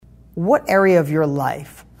What area of your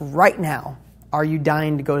life right now are you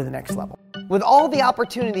dying to go to the next level? With all the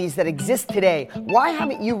opportunities that exist today, why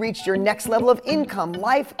haven't you reached your next level of income,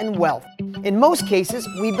 life, and wealth? In most cases,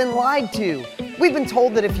 we've been lied to. We've been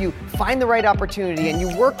told that if you find the right opportunity and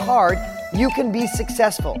you work hard, you can be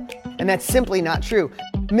successful. And that's simply not true.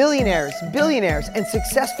 Millionaires, billionaires, and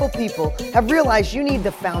successful people have realized you need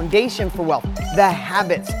the foundation for wealth, the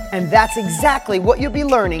habits. And that's exactly what you'll be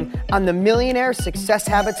learning on the Millionaire Success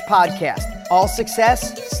Habits podcast. All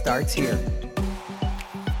success starts here.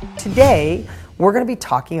 Today, we're going to be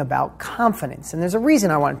talking about confidence. And there's a reason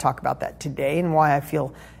I want to talk about that today and why I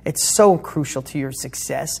feel it's so crucial to your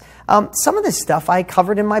success. Some of this stuff I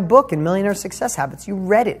covered in my book, in Millionaire Success Habits. You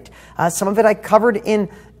read it. Some of it I covered in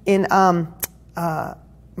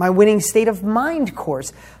my Winning State of Mind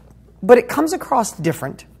course. But it comes across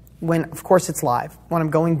different when, of course, it's live, when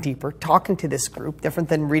I'm going deeper, talking to this group, different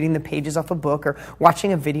than reading the pages off a book or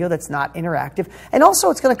watching a video that's not interactive. And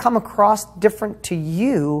also it's going to come across different to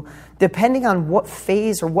you depending on what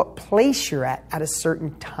phase or what place you're at a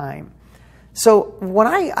certain time. So when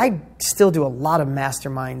I still do a lot of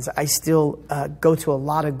masterminds, I still go to a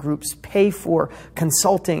lot of groups, pay for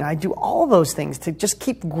consulting. I do all those things to just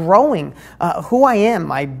keep growing who I am,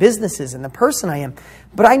 my businesses, and the person I am.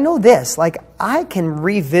 But I know this, like I can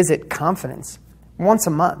revisit confidence once a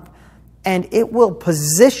month, and it will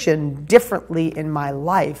position differently in my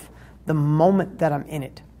life the moment that I'm in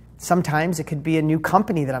it. Sometimes it could be a new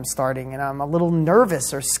company that I'm starting, and I'm a little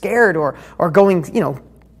nervous or scared or going,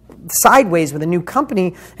 sideways with a new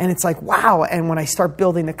company, and it's like, wow. And when I start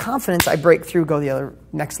building the confidence, I break through, go the other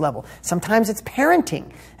next level. Sometimes it's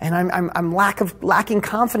parenting, and I'm lacking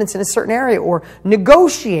confidence in a certain area, or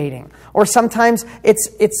negotiating, or sometimes it's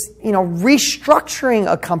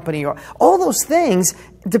restructuring a company, or all those things,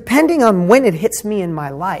 depending on when it hits me in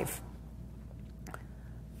my life.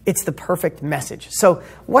 It's the perfect message. So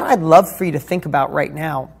what I'd love for you to think about right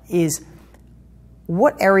now is,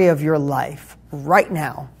 what area of your life right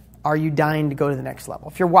now are you dying to go to the next level?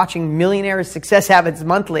 If you're watching Millionaire Success Habits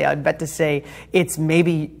Monthly, I'd bet to say it's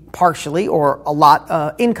maybe partially or a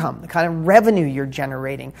lot income, the kind of revenue you're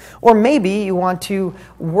generating. Or maybe you want to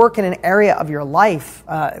work in an area of your life.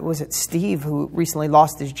 Was it Steve who recently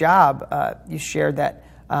lost his job? You shared that.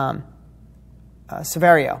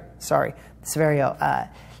 Severio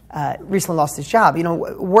recently lost his job.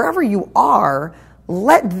 Wherever you are,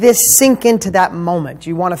 let this sink into that moment.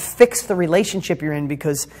 You want to fix the relationship you're in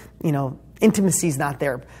because, intimacy's not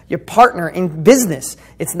there. Your partner in business,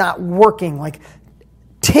 it's not working. Like,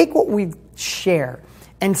 take what we share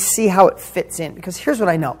and see how it fits in. Because here's what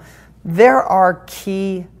I know. There are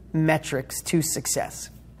key metrics to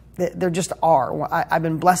success. There just are. I've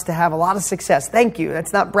been blessed to have a lot of success. Thank you.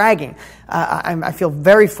 That's not bragging. I feel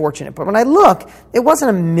very fortunate. But when I look, it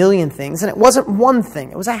wasn't a million things, and it wasn't one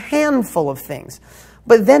thing. It was a handful of things.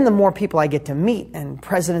 But then the more people I get to meet, and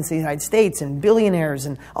presidents of the United States, and billionaires,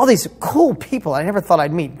 and all these cool people I never thought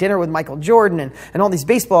I'd meet, dinner with Michael Jordan, and all these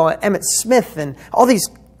baseball, Emmett Smith, and all these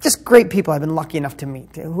just great people I've been lucky enough to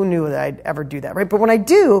meet. Who knew that I'd ever do that, right? But when I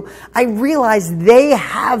do, I realize they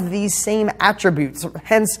have these same attributes,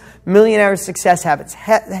 hence Millionaire Success Habits,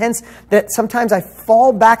 hence that sometimes I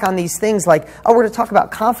fall back on these things like, we're going to talk about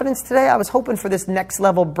confidence today. I was hoping for this next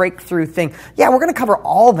level breakthrough thing. Yeah, we're going to cover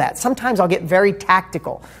all that. Sometimes I'll get very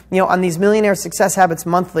tactical. On these Millionaire Success Habits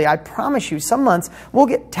Monthly, I promise you, some months we'll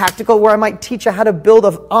get tactical where I might teach you how to build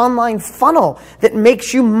an online funnel that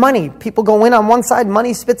makes you money. People go in on one side,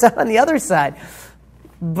 money spits out on the other side.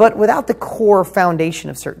 But without the core foundation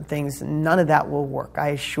of certain things, none of that will work. I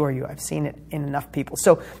assure you, I've seen it in enough people.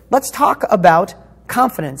 So let's talk about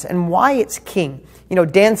confidence and why it's king.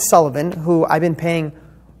 Dan Sullivan, who I've been paying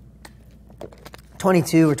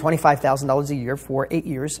 $22,000 or $25,000 a year for 8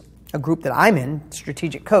 years, a group that I'm in,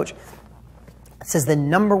 Strategic Coach, says the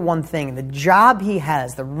number one thing, the job he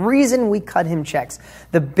has, the reason we cut him checks,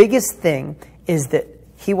 the biggest thing is that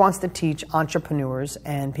he wants to teach entrepreneurs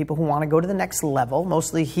and people who want to go to the next level.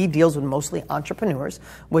 Mostly, he deals with mostly entrepreneurs,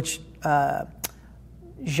 which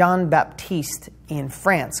Jean-Baptiste in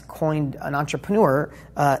France coined an entrepreneur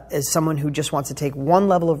as someone who just wants to take one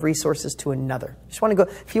level of resources to another. If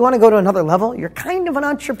you want to go to another level, you're kind of an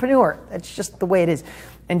entrepreneur. That's just the way it is.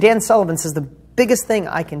 And Dan Sullivan says the biggest thing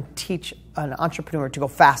I can teach an entrepreneur to go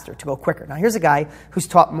faster, to go quicker. Now, here's a guy who's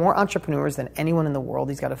taught more entrepreneurs than anyone in the world.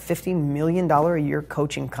 He's got a $50 million a year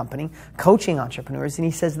coaching company, coaching entrepreneurs. And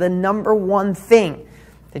he says the number one thing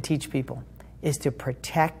to teach people is to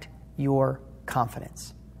protect your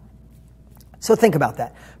confidence. So think about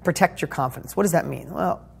that. Protect your confidence. What does that mean?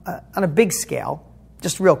 Well, on a big scale,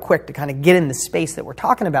 just real quick to kind of get in the space that we're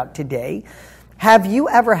talking about today, Have you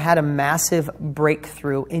ever had a massive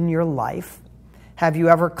breakthrough in your life? Have you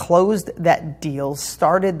ever closed that deal,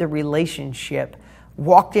 started the relationship,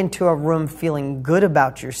 walked into a room feeling good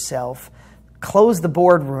about yourself, closed the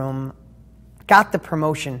boardroom, got the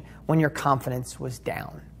promotion when your confidence was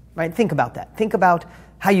down? Right? Think about that. Think about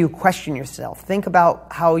how you question yourself. Think about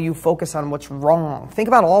how you focus on what's wrong. Think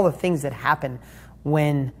about all the things that happen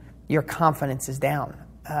when your confidence is down.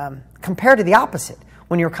 Compared to the opposite.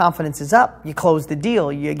 When your confidence is up, you close the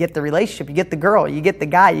deal, you get the relationship, you get the girl, you get the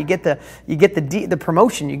guy, you get the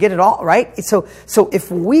promotion, you get it all, right? So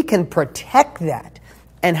if we can protect that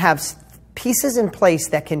and have pieces in place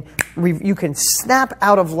that you can snap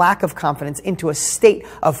out of lack of confidence into a state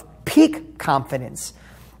of peak confidence,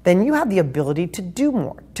 then you have the ability to do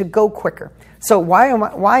more, to go quicker. So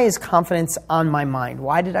why is confidence on my mind?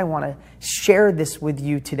 Why did I want to share this with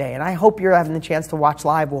you today? And I hope you're having the chance to watch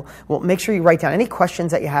live. We'll make sure you write down any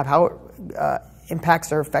questions that you have, how it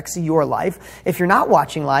impacts or affects your life. If you're not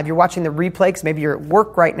watching live, you're watching the replay, because maybe you're at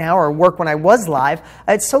work right now or work when I was live.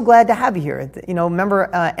 It's so glad to have you here. You know, remember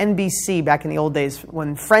NBC back in the old days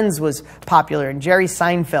when Friends was popular, and Jerry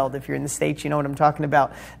Seinfeld, if you're in the States, you know what I'm talking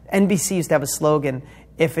about. NBC used to have a slogan,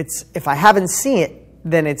 if I haven't seen it,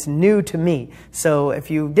 then it's new to me. So if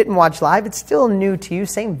you didn't watch live, it's still new to you,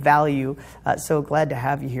 same value. So glad to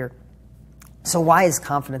have you here. So why is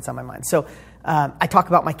confidence on my mind? So I talk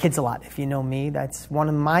about my kids a lot. If you know me, that's one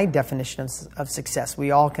of my definitions of success. We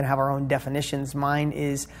all can have our own definitions. Mine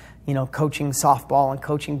is, you know, coaching softball and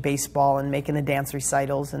coaching baseball and making the dance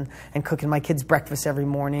recitals and cooking my kids breakfast every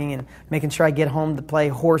morning and making sure I get home to play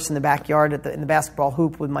horse in the backyard in the basketball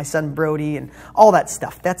hoop with my son Brody and all that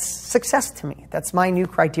stuff. That's success to me. That's my new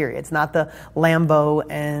criteria. It's not the Lambo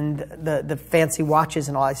and the fancy watches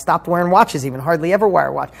and all. I stopped wearing watches even, hardly ever wear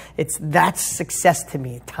a watch. That's success to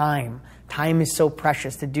me. Time. Time is so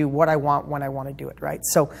precious to do what I want when I want to do it, right?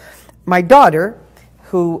 So my daughter,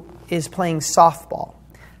 who is playing softball,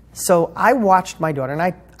 so I watched my daughter,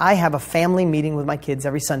 and I have a family meeting with my kids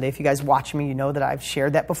every Sunday. If you guys watch me, you know that I've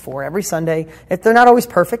shared that before. Every Sunday, if they're not always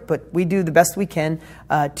perfect, but we do the best we can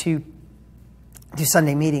to do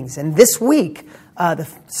Sunday meetings. And this week, the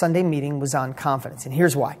Sunday meeting was on confidence, and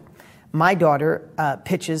here's why. My daughter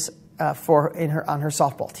pitches on her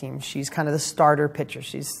softball team. She's kind of the starter pitcher.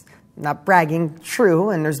 She's not bragging, true,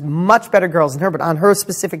 and there's much better girls than her, but on her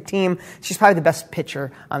specific team, she's probably the best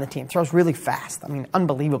pitcher on the team. Throws really fast. I mean,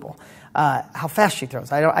 unbelievable how fast she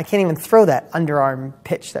throws. I can't even throw that underarm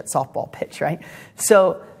pitch, that softball pitch, right?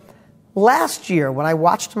 So last year, when I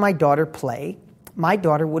watched my daughter play, my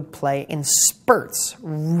daughter would play in spurts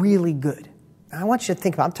really good. I want you to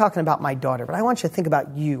think about, I'm talking about my daughter, but I want you to think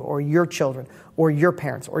about you or your children or your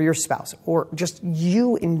parents or your spouse or just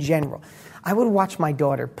you in general. I would watch my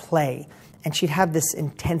daughter play, and she'd have this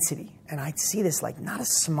intensity, and I'd see this, like, not a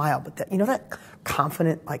smile, but that, you know, that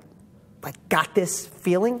confident, like got this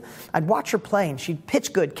feeling. I'd watch her play, and she'd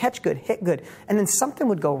pitch good, catch good, hit good, and then something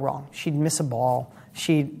would go wrong. She'd miss a ball.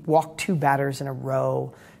 She'd walk 2 batters in a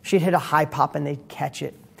row. She'd hit a high pop, and they'd catch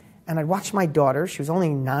it. And I'd watch my daughter. She was only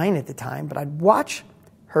 9 at the time, but I'd watch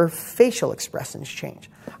her facial expressions change.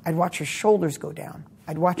 I'd watch her shoulders go down.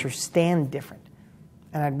 I'd watch her stand different.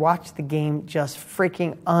 And I'd watch the game just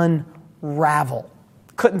freaking unravel.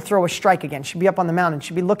 Couldn't throw a strike again. She'd be up on the mound, and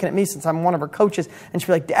she'd be looking at me since I'm one of her coaches, and she'd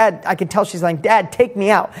be like, Dad, I could tell she's like, Dad, take me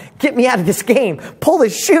out. Get me out of this game. Pull the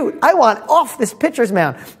chute. I want off this pitcher's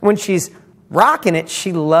mound. When she's rocking it,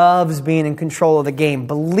 she loves being in control of the game.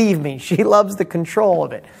 Believe me, she loves the control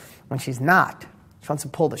of it. When she's not, she wants to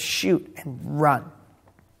pull the chute and run.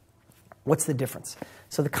 What's the difference?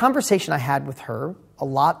 So the conversation I had with her a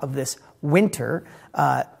lot of this winter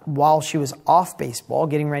while she was off baseball,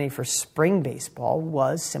 getting ready for spring baseball,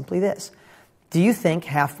 was simply this. Do you think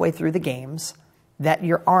halfway through the games that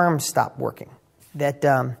your arms stopped working? That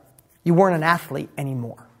you weren't an athlete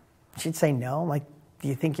anymore? She'd say no. I'm like, do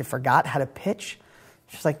you think you forgot how to pitch?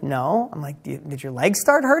 She's like, no. I'm like, did your legs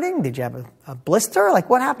start hurting? Did you have a blister? Like,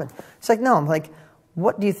 what happened? She's like, no. I'm like,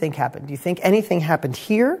 what do you think happened? Do you think anything happened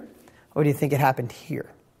here, or do you think it happened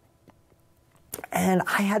here? And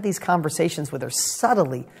I had these conversations with her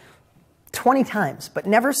subtly 20 times, but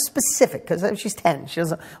never specific, because she's 10. She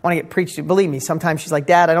doesn't want to get preached to. Believe me, sometimes she's like,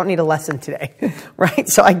 Dad, I don't need a lesson today, right?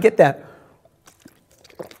 So I get that.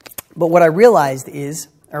 But what I realized is,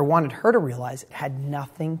 or wanted her to realize, it had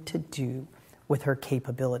nothing to do with her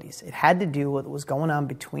capabilities. It had to do with what was going on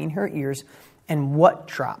between her ears and what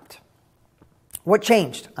dropped. What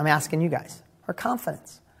changed? I'm asking you guys. Her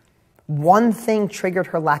confidence. One thing triggered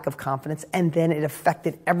her lack of confidence, and then it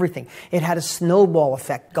affected everything. It had a snowball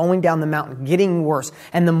effect going down the mountain, getting worse.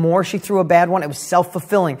 And the more she threw a bad one, it was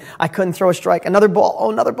self-fulfilling. I couldn't throw a strike. Another ball.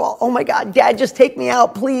 Oh, another ball. Oh my God, Dad, just take me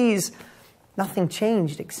out, please. Nothing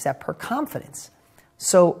changed except her confidence.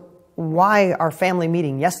 So why our family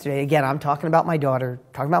meeting yesterday? Again, I'm talking about my daughter,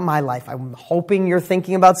 talking about my life. I'm hoping you're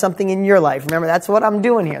thinking about something in your life. Remember, that's what I'm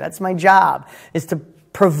doing here. That's my job, is to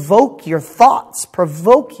provoke your thoughts,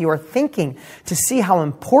 provoke your thinking to see how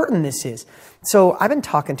important this is. So I've been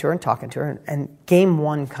talking to her, and game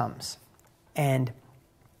one comes. And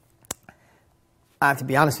I have to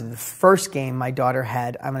be honest with you, the first game my daughter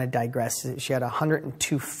had, I'm going to digress, she had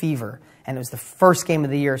 102 fever, and it was the first game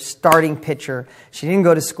of the year, starting pitcher. She didn't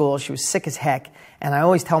go to school. She was sick as heck. And I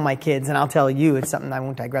always tell my kids, and I'll tell you, it's something I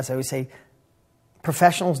won't digress. I always say,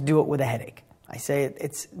 professionals do it with a headache. I say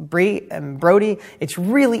it's Bree and Brody, it's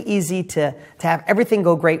really easy to have everything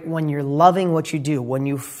go great when you're loving what you do, when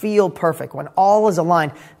you feel perfect, when all is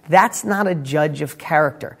aligned. That's not a judge of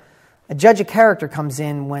character. A judge of character comes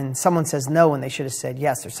in when someone says no when they should have said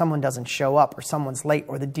yes, or someone doesn't show up, or someone's late,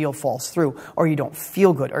 or the deal falls through, or you don't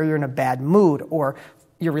feel good, or you're in a bad mood, or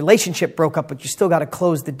your relationship broke up, but you still got to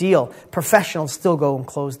close the deal. Professionals still go and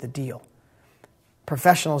close the deal.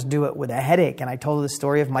 Professionals do it with a headache. And I told the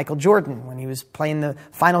story of Michael Jordan when he was playing the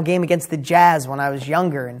final game against the Jazz when I was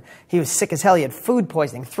younger, and he was sick as hell. He had food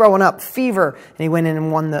poisoning, throwing up, fever, and he went in and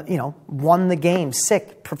won the game.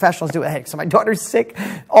 Sick. Professionals do it with a headache. So my daughter's sick.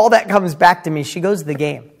 All that comes back to me. She goes to the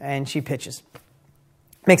game and she pitches.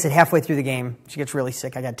 Makes it halfway through the game. She gets really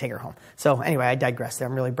sick. I got to take her home. So anyway, I digress there.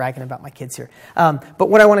 I'm really bragging about my kids here. But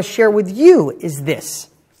what I want to share with you is this.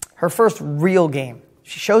 Her first real game.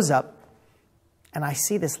 She shows up. And I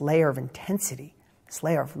see this layer of intensity, this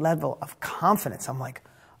level of confidence. I'm like,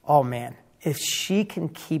 oh man, if she can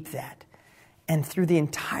keep that. And through the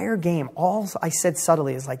entire game, all I said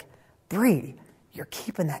subtly is like, Bree, you're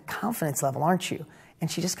keeping that confidence level, aren't you?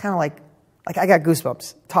 And she just kind of like I got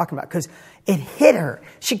goosebumps talking about it because it hit her.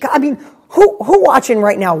 Who watching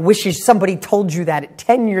right now wishes somebody told you that at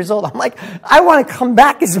 10 years old? I'm like, I want to come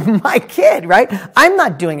back as my kid, right? I'm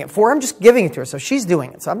not doing it for her. I'm just giving it to her. So she's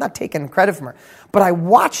doing it. So I'm not taking credit from her. But I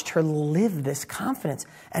watched her live this confidence.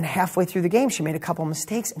 And halfway through the game, she made a couple of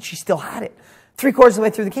mistakes and she still had it. 3/4 of the way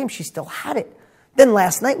through the game, she still had it. Then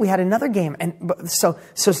last night we had another game. And so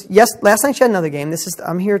yes, last night she had another game.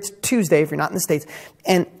 I'm here, it's Tuesday if you're not in the States.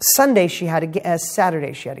 And Sunday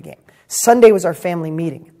Saturday she had a game. Sunday was our family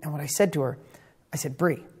meeting. And what I said to her, I said,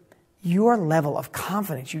 Bree, your level of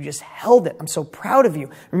confidence, you just held it. I'm so proud of you.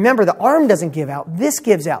 Remember, the arm doesn't give out. This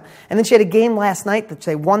gives out. And then she had a game last night that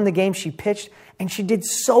they won the game. She pitched, and she did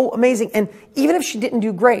so amazing. And even if she didn't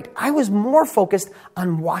do great, I was more focused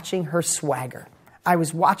on watching her swagger. I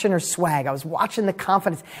was watching her swag. I was watching the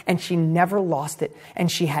confidence, and she never lost it.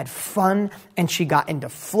 And she had fun, and she got into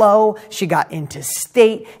flow. She got into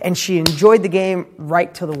state, and she enjoyed the game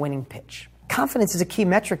right to the winning pitch. Confidence is a key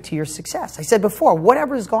metric to your success. I said before,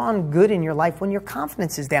 whatever's gone good in your life when your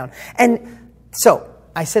confidence is down. And so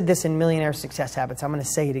I said this in Millionaire Success Habits. I'm going to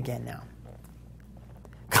say it again now.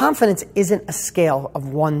 Confidence isn't a scale of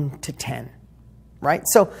 1 to 10, right?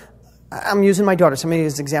 So I'm using my daughter. Somebody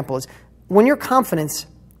as an example is, when your confidence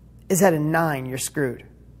is at a 9, you're screwed.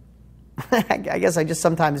 I guess I just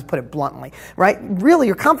sometimes put it bluntly, right? Really,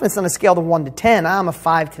 your confidence on a scale of 1 to 10, I'm a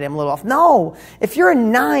 5 today, I'm a little off. No, if you're a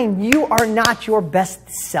 9, you are not your best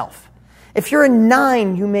self. If you're a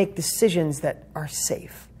 9, you make decisions that are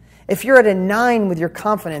safe. If you're at a 9 with your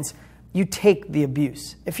confidence, you take the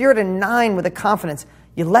abuse. If you're at a 9 with a confidence,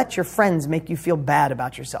 you let your friends make you feel bad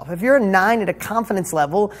about yourself. If you're a 9 at a confidence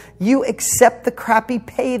level, you accept the crappy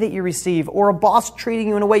pay that you receive, or a boss treating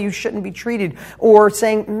you in a way you shouldn't be treated, or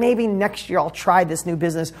saying, maybe next year I'll try this new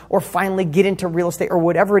business, or finally get into real estate, or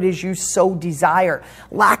whatever it is you so desire.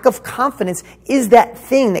 Lack of confidence is that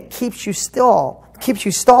thing that keeps you stalled.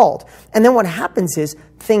 And then what happens is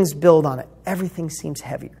things build on it. Everything seems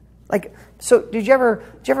heavier. So did you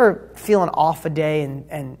ever feel an off a day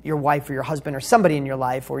and your wife or your husband or somebody in your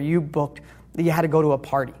life, or you booked that you had to go to a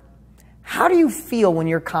party? How do you feel when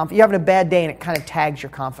you're having a bad day and it kind of tags your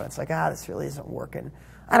confidence? Like, this really isn't working.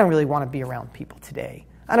 I don't really want to be around people today.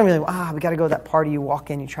 We got to go to that party. You walk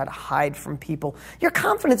in, you try to hide from people. Your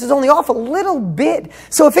confidence is only off a little bit.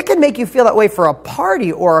 So if it can make you feel that way for a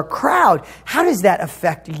party or a crowd, how does that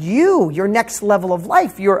affect you, your next level of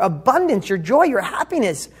life, your abundance, your joy, your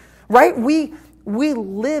happiness? Right? We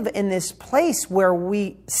live in this place where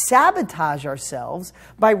we sabotage ourselves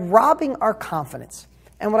by robbing our confidence.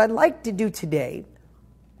 And what I'd like to do today,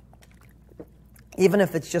 even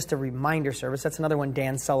if it's just a reminder service, that's another one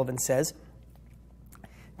Dan Sullivan says,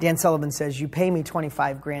 Dan Sullivan says, you pay me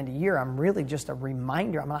 25 grand a year. I'm really just a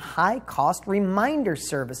reminder. I'm a high-cost reminder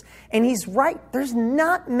service. And he's right. There's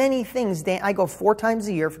not many things. Dan, I go 4 times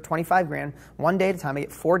a year for 25 grand, 1 day at a time. I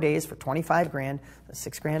get 4 days for 25 grand,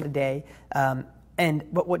 6 grand a day.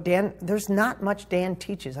 But what Dan, there's not much Dan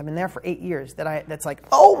teaches. I've been there for 8 years that's like,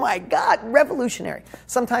 oh my God, revolutionary.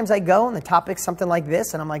 Sometimes I go and the topic's something like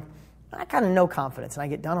this, and I'm like, I kind of no confidence. And I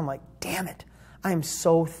get done, I'm like, damn it. I am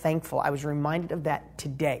so thankful. I was reminded of that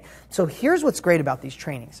today. So here's what's great about these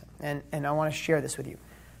trainings, and I want to share this with you.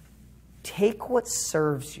 Take what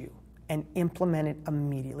serves you and implement it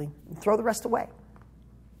immediately, and throw the rest away.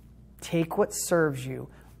 Take what serves you,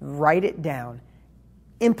 write it down,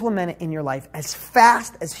 implement it in your life as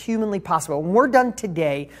fast as humanly possible. When we're done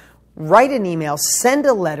today, write an email, send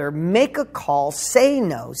a letter, make a call, say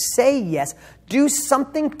no, say yes. Do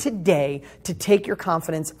something today to take your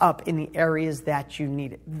confidence up in the areas that you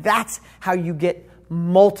need it. That's how you get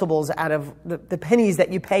multiples out of the pennies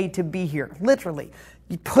that you pay to be here. Literally.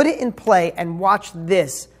 You put it in play and watch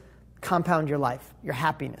this compound your life, your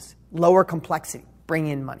happiness, lower complexity, bring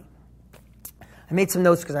in money. I made some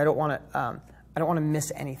notes because I don't want to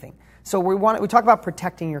miss anything. So we talk about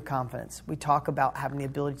protecting your confidence. We talk about having the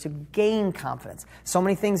ability to gain confidence. So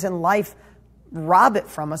many things in life rob it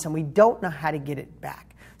from us, and we don't know how to get it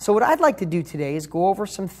back. So what I'd like to do today is go over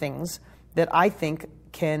some things that I think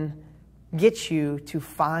can get you to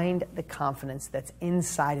find the confidence that's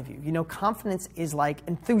inside of you. You know, confidence is like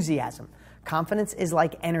enthusiasm. Confidence is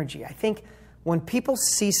like energy. I think when people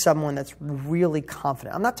see someone that's really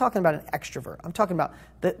confident, I'm not talking about an extrovert. I'm talking about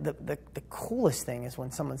the coolest thing is when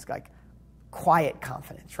someone's like quiet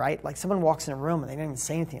confidence, right? Like someone walks in a room and they don't even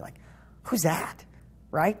say anything. Like, who's that?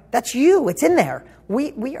 Right? That's you. It's in there.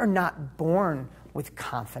 We are not born with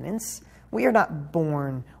confidence. We are not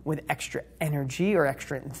born with extra energy or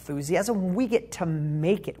extra enthusiasm. We get to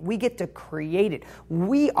make it. We get to create it.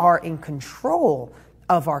 We are in control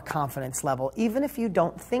of our confidence level, even if you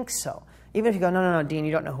don't think so. Even if you go, no, Dean,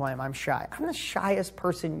 you don't know who I am. I'm shy. I'm the shyest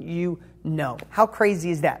person you know. How crazy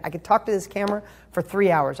is that? I could talk to this camera for 3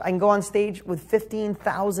 hours. I can go on stage with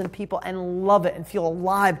 15,000 people and love it and feel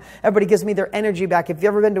alive. Everybody gives me their energy back. If you've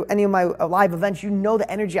ever been to any of my live events, you know the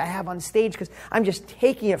energy I have on stage because I'm just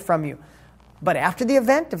taking it from you. But after the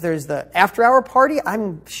event, if there's the after-hour party,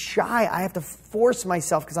 I'm shy. I have to force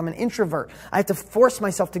myself because I'm an introvert. I have to force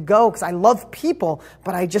myself to go because I love people,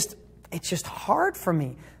 but it's just hard for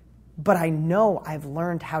me. But I know I've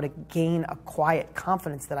learned how to gain a quiet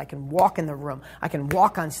confidence that I can walk in the room. I can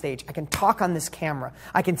walk on stage. I can talk on this camera.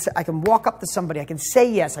 I can walk up to somebody. I can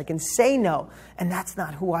say yes. I can say no. And that's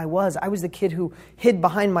not who I was. I was the kid who hid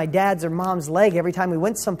behind my dad's or mom's leg every time we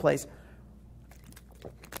went someplace.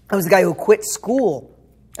 I was the guy who quit school.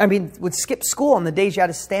 Would skip school on the days you had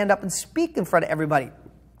to stand up and speak in front of everybody.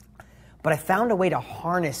 But I found a way to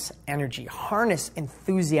harness energy, harness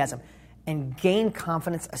enthusiasm, and gain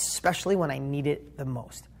confidence, especially when I need it the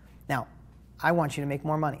most. Now, I want you to make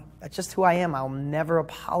more money. That's just who I am. I'll never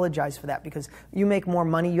apologize for that because you make more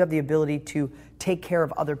money, you have the ability to take care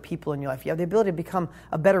of other people in your life. You have the ability to become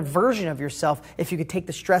a better version of yourself if you could take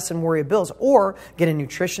the stress and worry of bills or get a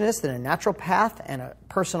nutritionist and a naturopath and a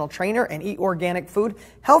personal trainer and eat organic food.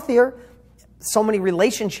 Healthier. So many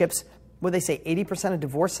relationships, what they say, 80% of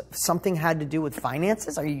divorce, something had to do with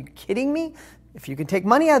finances. Are you kidding me? If you can take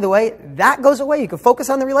money out of the way, that goes away. You can focus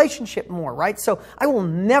on the relationship more, right? So I will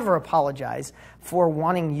never apologize for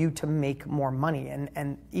wanting you to make more money.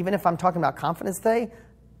 And even if I'm talking about confidence today,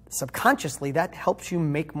 subconsciously that helps you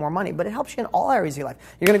make more money. But it helps you in all areas of your life.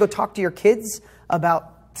 You're going to go talk to your kids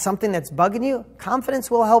about something that's bugging you? Confidence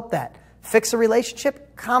will help that. Fix a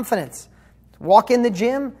relationship? Confidence. Walk in the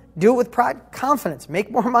gym? Do it with pride? Confidence.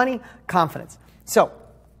 Make more money? Confidence. So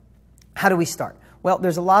how do we start? Well,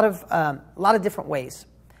 there's a lot of different ways.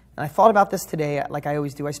 And I thought about this today, like I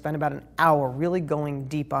always do. I spent about an hour really going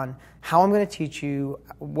deep on how I'm going to teach you,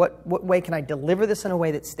 what way can I deliver this in a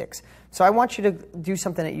way that sticks. So I want you to do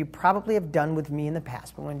something that you probably have done with me in the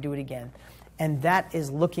past, but I'm going to do it again. And that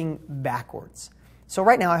is looking backwards. So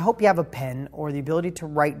right now, I hope you have a pen or the ability to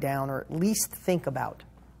write down or at least think about.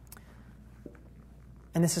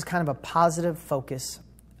 And this is kind of a positive focus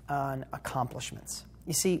on accomplishments.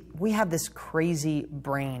 You see, we have this crazy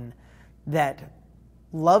brain that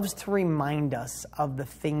loves to remind us of the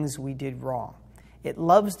things we did wrong. It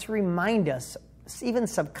loves to remind us, even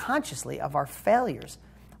subconsciously, of our failures.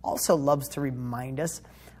 Also loves to remind us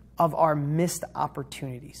of our missed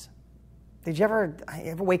opportunities. Did you ever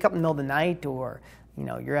wake up in the middle of the night or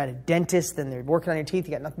you're at a dentist and they're working on your teeth,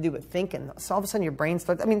 you got nothing to do but think, and so all of a sudden your brain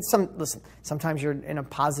starts, listen, sometimes you're in a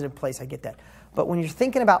positive place, I get that. But when you're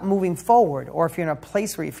thinking about moving forward, or if you're in a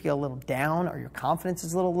place where you feel a little down or your confidence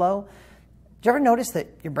is a little low, do you ever notice that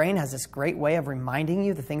your brain has this great way of reminding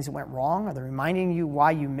you the things that went wrong, or they're reminding you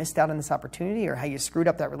why you missed out on this opportunity, or how you screwed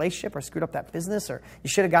up that relationship, or screwed up that business, or you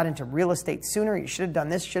should have got into real estate sooner, you should have done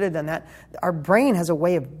this, should have done that. Our brain has a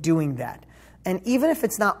way of doing that. And even if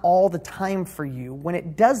it's not all the time for you, when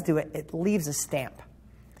it does do it, it leaves a stamp.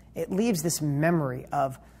 It leaves this memory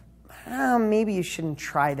of, maybe you shouldn't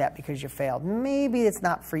try that because you failed. Maybe it's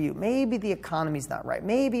not for you. Maybe the economy's not right.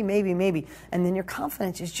 Maybe. And then your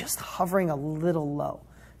confidence is just hovering a little low.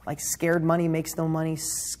 Like scared money makes no money,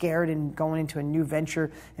 scared in going into a new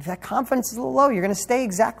venture. If that confidence is a little low, you're going to stay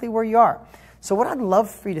exactly where you are. So what I'd love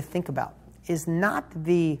for you to think about is not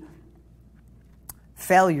the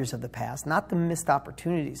failures of the past, not the missed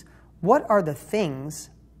opportunities. What are the things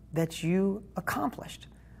that you accomplished?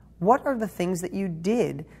 What are the things that you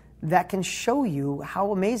did that can show you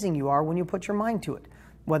how amazing you are when you put your mind to it?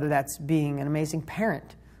 Whether that's being an amazing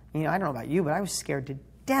parent. I don't know about you, but I was scared to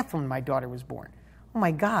death when my daughter was born. Oh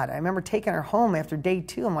my God, I remember taking her home after day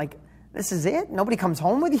 2. I'm like, this is it? Nobody comes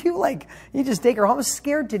home with you? Like, you just take her home? I was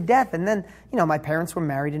scared to death. And then, my parents were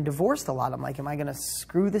married and divorced a lot. I'm like, am I going to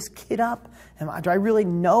screw this kid up? Do I really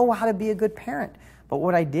know how to be a good parent? But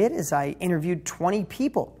what I did is I interviewed 20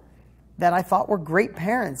 people that I thought were great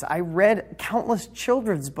parents. I read countless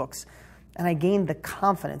children's books, and I gained the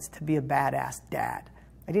confidence to be a badass dad.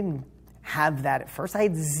 I didn't have that at first. I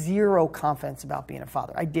had zero confidence about being a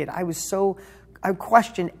father. I did. I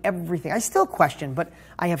questioned everything. I still question, but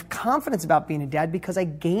I have confidence about being a dad because I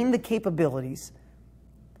gained the capabilities,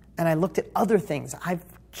 and I looked at other things. I've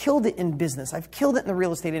killed it in business. I've killed it in the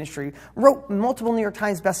real estate industry. Wrote multiple New York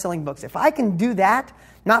Times best-selling books. If I can do that,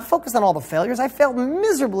 not focus on all the failures, I failed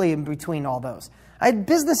miserably in between all those. I had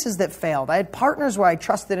businesses that failed. I had partners where I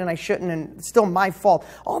trusted and I shouldn't, and it's still my fault.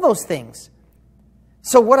 All those things.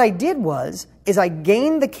 So what I did is I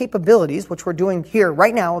gained the capabilities, which we're doing here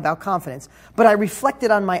right now about confidence, but I reflected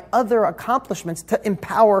on my other accomplishments to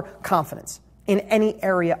empower confidence in any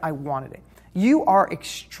area I wanted it. You are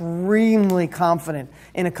extremely confident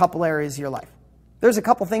in a couple areas of your life. There's a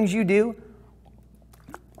couple things you do,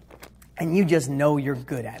 and you just know you're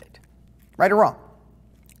good at it. Right or wrong?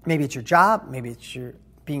 Maybe it's your job, maybe it's your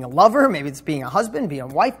being a lover, maybe it's being a husband, being a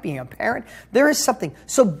wife, being a parent. There is something.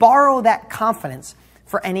 So borrow that confidence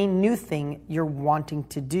for any new thing you're wanting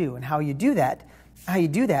to do. And how you do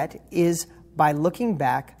that is by looking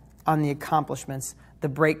back on the accomplishments, the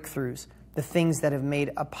breakthroughs, the things that have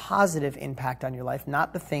made a positive impact on your life,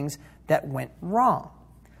 not the things that went wrong.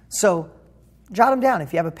 So jot them down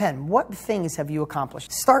if you have a pen. What things have you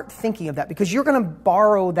accomplished? Start thinking of that because you're going to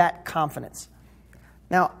borrow that confidence.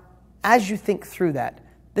 Now, as you think through that,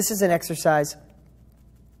 this is an exercise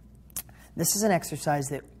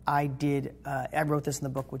that I did. I wrote this in the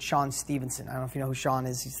book with Sean Stevenson. I don't know if you know who Sean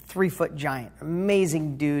is. He's a 3-foot giant,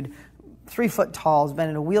 amazing dude, 3 foot tall, has been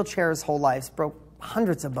in a wheelchair his whole life, broke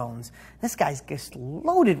hundreds of bones. This guy's just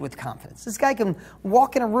loaded with confidence. This guy can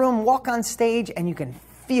walk in a room, walk on stage, and you can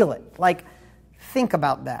feel it. Like, think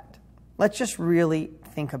about that. Let's just really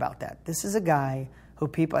think about that. This is a guy who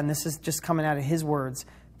people, and this is just coming out of his words,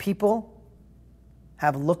 people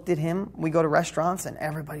have looked at him. We go to restaurants and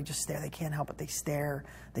everybody just stare. They can't help it. They stare.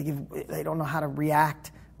 They don't know how to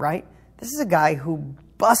react, right? This is a guy who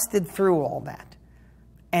busted through all that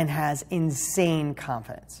and has insane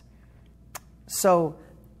confidence. So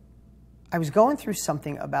I was going through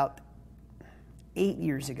something about 8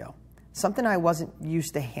 years ago, something I wasn't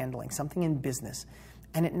used to handling, something in business,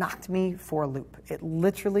 and it knocked me for a loop. It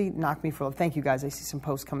literally knocked me for a loop. Thank you, guys. I see some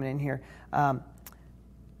posts coming in here.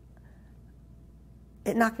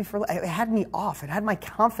 It knocked me for a loop. It had me off. It had my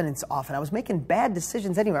confidence off, and I was making bad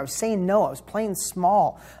decisions anyway. I was saying no. I was playing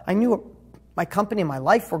small. I knew my company and my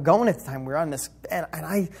life were going at the time. We were on this, and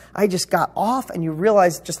I just got off, and you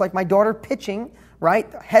realize, just like my daughter pitching,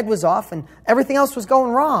 right? The head was off, and everything else was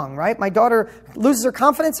going wrong, right? My daughter loses her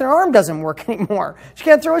confidence, and her arm doesn't work anymore. She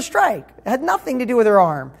can't throw a strike. It had nothing to do with her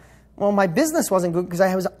arm. Well, my business wasn't good because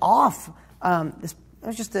I was off. It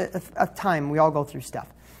was just a time. We all go through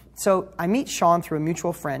stuff. So I meet Sean through a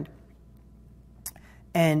mutual friend,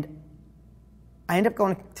 and I end up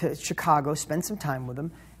going to Chicago, spend some time with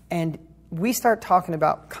him, and we start talking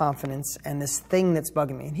about confidence and this thing that's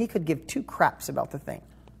bugging me. And he could give 2 craps about the thing.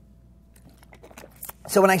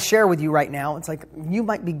 So when I share with you right now, it's like you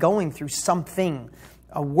might be going through something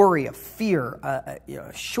a worry, a fear,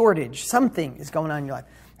 a shortage, something is going on in your life.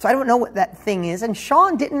 So I don't know what that thing is. And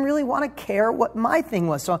Sean didn't really want to care what my thing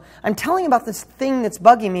was. So I'm telling him about this thing that's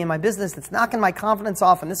bugging me in my business, that's knocking my confidence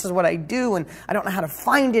off, and this is what I do, and I don't know how to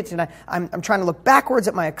find it, and I'm trying to look backwards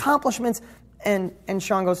at my accomplishments. And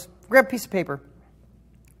Sean goes, grab a piece of paper,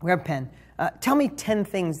 grab a pen. Tell me 10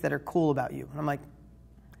 things that are cool about you. And I'm like,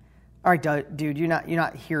 all right, dude, you're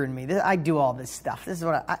not hearing me. I do all this stuff. This is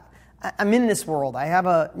what I'm in this world. I have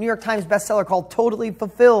a New York Times bestseller called Totally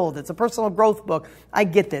Fulfilled. It's a personal growth book. I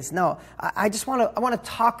get this. No, I want to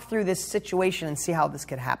talk through this situation and see how this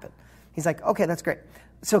could happen. He's like, okay, that's great.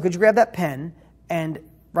 So could you grab that pen and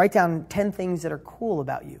write down 10 things that are cool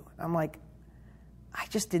about you? I'm like, I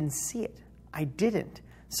just didn't see it. I didn't.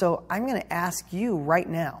 So I'm going to ask you right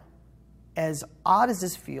now, as odd as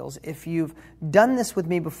this feels, if you've done this with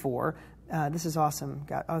me before, this is awesome.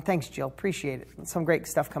 Oh, thanks, Jill. Appreciate it. Some great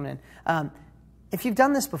stuff coming in. If you've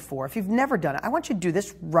done this before, if you've never done it, I want you to do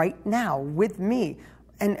this right now with me.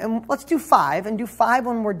 And let's do 5, and do 5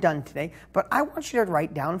 when we're done today. But I want you to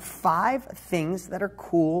write down 5 things that are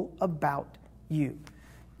cool about you.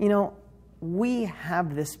 You know, we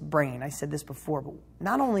have this brain, I said this before, but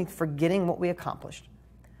not only forgetting what we accomplished,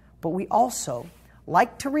 but we also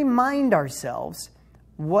like to remind ourselves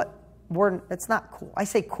it's not cool. I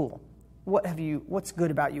say cool. What's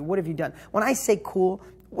good about you? What have you done? When I say cool,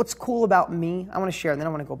 what's cool about me, I want to share, and then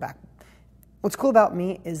I want to go back. What's cool about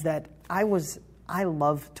me is that I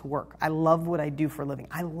love to work. I love what I do for a living.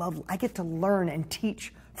 I get to learn and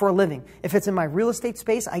teach for a living. If it's in my real estate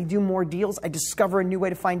space, I do more deals. I discover a new way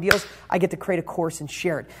to find deals. I get to create a course and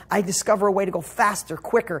share it. I discover a way to go faster,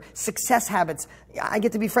 quicker, success habits. I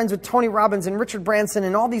get to be friends with Tony Robbins and Richard Branson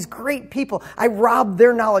and all these great people. I rob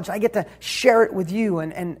their knowledge. I get to share it with you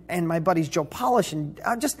and my buddies Joe Polish. And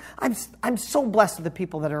I'm so blessed with the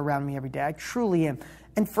people that are around me every day. I truly am.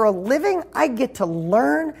 And for a living, I get to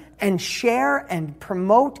learn and share and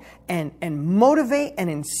promote and motivate and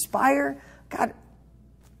inspire. God,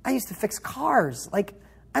 I used to fix cars. Like,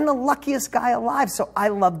 I'm the luckiest guy alive, so I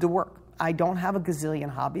love to work. I don't have a gazillion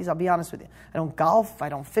hobbies, I'll be honest with you. I don't golf, I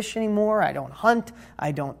don't fish anymore, I don't hunt,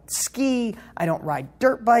 I don't ski, I don't ride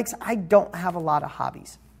dirt bikes. I don't have a lot of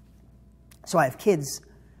hobbies. So I have kids,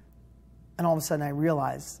 and all of a sudden I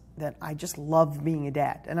realize that I just love being a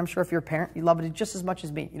dad. And I'm sure if you're a parent, you love it just as much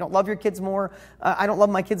as me. You don't love your kids more. I don't love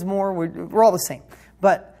my kids more. We're all the same.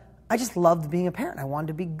 But I just loved being a parent. I wanted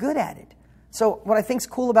to be good at it. So what I think's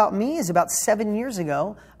cool about me is about 7 years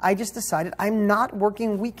ago, I just decided I'm not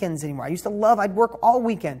working weekends anymore. I'd work all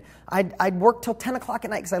weekend. I'd work till 10 o'clock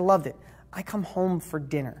at night because I loved it. I come home for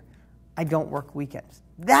dinner. I don't work weekends.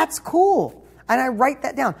 That's cool. And I write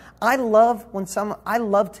that down. I love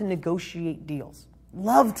to negotiate deals.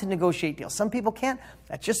 Love to negotiate deals. Some people can't.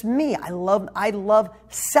 That's just me. I love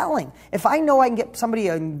selling. If I know I can get somebody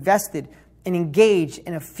invested and engaged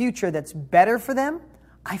in a future that's better for them,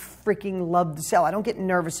 I freaking love to sell. I don't get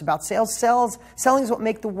nervous about sales. Selling is what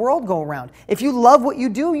makes the world go around. If you love what you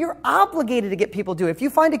do, you're obligated to get people to do it. If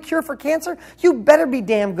you find a cure for cancer, you better be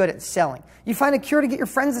damn good at selling. You find a cure to get your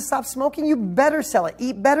friends to stop smoking, you better sell it.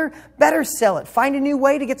 Eat better, better sell it. Find a new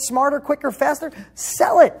way to get smarter, quicker, faster,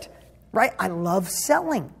 sell it. Right? I love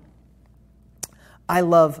selling. I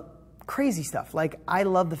love crazy stuff. Like, I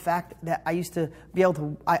love the fact that I used to be able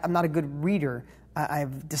to, I'm not a good reader. I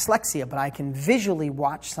have dyslexia, but I can visually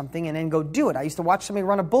watch something and then go do it. I used to watch somebody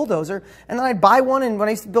run a bulldozer, and then I'd buy one, and when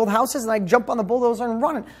I used to build houses, and I'd jump on the bulldozer and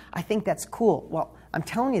run it. I think that's cool. Well, I'm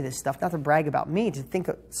telling you this stuff not to brag about me,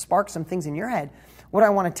 to spark some things in your head. What I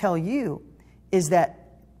want to tell you is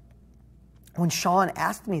that when Sean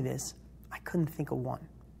asked me this, I couldn't think of one.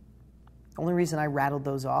 The only reason I rattled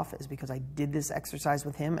those off is because I did this exercise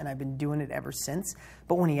with him, and I've been doing it ever since.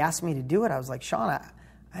 But when he asked me to do it, I was like, Sean,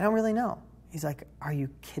 I don't really know. He's like, are you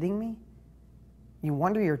kidding me? You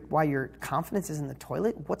wonder why your confidence is in the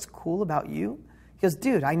toilet? What's cool about you? He goes,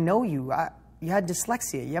 dude, I know you. You had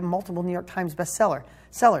dyslexia. You have multiple New York Times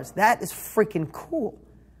bestsellers. That is freaking cool.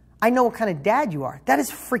 I know what kind of dad you are. That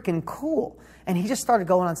is freaking cool. And he just started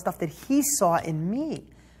going on stuff that he saw in me.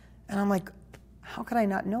 And I'm like, how could I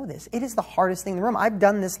not know this? It is the hardest thing in the room. I've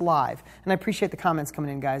done this live. And I appreciate the comments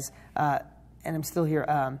coming in, guys. And I'm still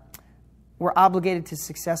here. We're obligated to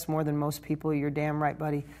success more than most people. You're damn right,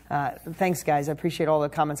 buddy. Thanks, guys. I appreciate all the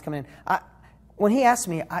comments coming in. When he asked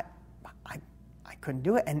me, I couldn't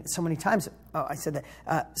do it. And so many times, I said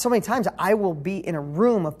that, so many times I will be in a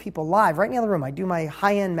room of people live, right in the other room. I do my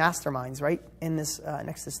high-end masterminds right in this,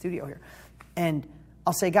 next to the studio here. And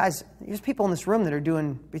I'll say, guys, there's people in this room that are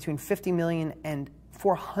doing between 50 million and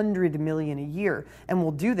 400 million a year, and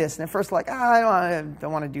we'll do this. And at first, like, I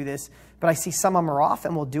don't want to do this. But I see some of them are off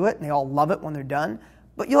and we'll do it and they all love it when they're done.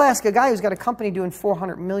 But you'll ask a guy who's got a company doing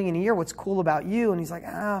 $400 million a year, what's cool about you? And he's like,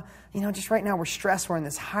 just right now we're stressed. We're in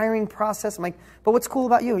this hiring process. I'm like, but what's cool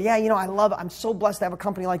about you? Yeah, I'm so blessed to have a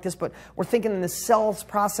company like this, but we're thinking in this sales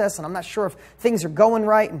process and I'm not sure if things are going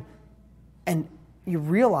right. And you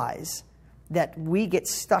realize that we get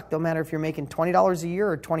stuck no matter if you're making $20 a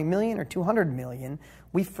year or $20 million or $200 million.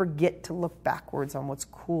 We forget to look backwards on what's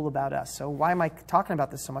cool about us. So why am I talking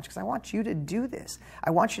about this so much? Because I want you to do this. I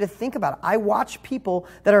want you to think about it. I watch people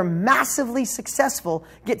that are massively successful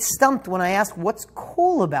get stumped when I ask what's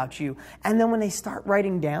cool about you. And then when they start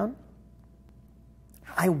writing down,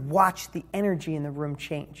 I watch the energy in the room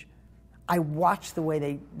change. I watch the way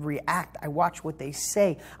they react. I watch what they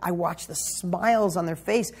say. I watch the smiles on their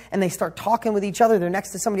face. And they start talking with each other. They're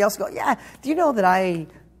next to somebody else. Go, yeah, do you know that I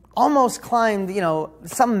almost climbed,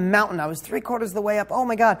 some mountain. I was 3/4 of the way up. Oh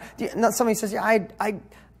my God. Somebody says, yeah,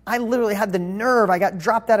 I literally had the nerve. I got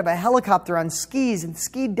dropped out of a helicopter on skis and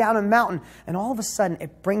skied down a mountain. And all of a sudden,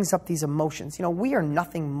 it brings up these emotions. We are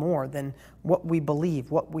nothing more than what we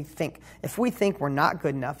believe, what we think. If we think we're not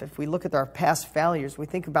good enough, if we look at our past failures, we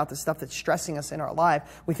think about the stuff that's stressing us in our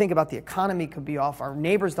life, we think about the economy could be off, our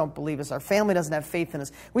neighbors don't believe us, our family doesn't have faith in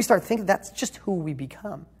us, we start thinking that's just who we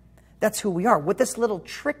become. That's who we are. What this little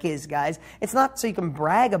trick is, guys, it's not so you can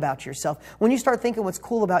brag about yourself. When you start thinking what's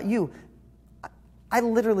cool about you, I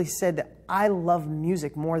literally said that I love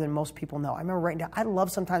music more than most people know. I remember writing down, I love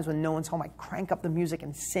sometimes when no one's home, I crank up the music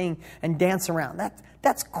and sing and dance around.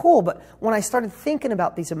 That's cool, but when I started thinking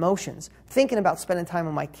about these emotions, thinking about spending time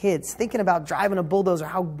with my kids, thinking about driving a bulldozer,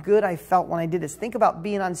 how good I felt when I did this, think about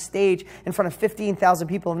being on stage in front of 15,000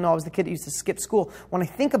 people and know I was the kid that used to skip school. When I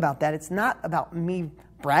think about that, it's not about me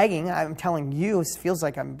bragging. I'm telling you, it feels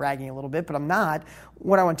like I'm bragging a little bit, but I'm not.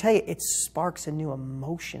 What I want to tell you, it sparks a new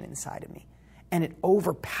emotion inside of me. And it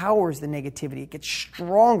overpowers the negativity. It gets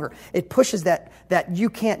stronger. It pushes that you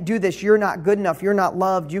can't do this, you're not good enough, you're not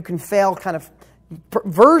loved, you can fail kind of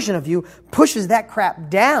version of you, pushes that crap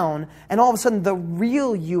down, and all of a sudden the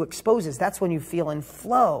real you exposes. That's when you feel in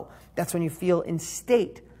flow. That's when you feel in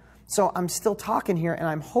state. So I'm still talking here, and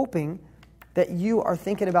I'm hoping that you are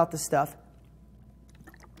thinking about the stuff,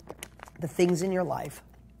 the things in your life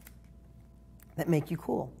that make you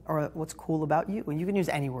cool, or what's cool about you. And you can use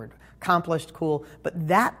any word, accomplished, cool, but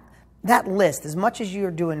that list, as much as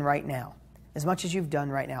you're doing right now, as much as you've done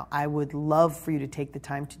right now, I would love for you to take the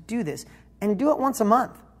time to do this and do it once a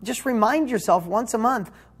month. Just remind yourself once a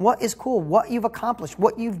month what is cool, what you've accomplished,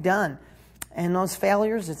 what you've done. And those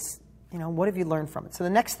failures, it's, what have you learned from it? So the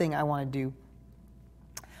next thing I want to do,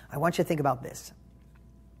 I want you to think about this.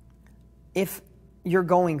 If you're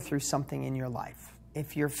going through something in your life,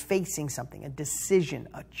 if you're facing something, a decision,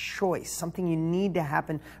 a choice, something you need to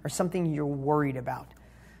happen, or something you're worried about,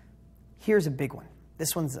 here's a big one.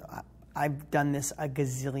 This one's, I've done this a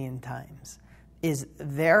gazillion times, is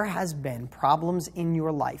there has been problems in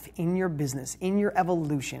your life, in your business, in your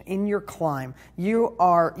evolution, in your climb.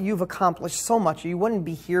 You've accomplished so much. You wouldn't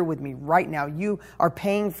be here with me right now. You are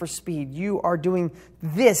paying for speed. You are doing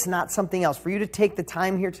this, not something else. For you to take the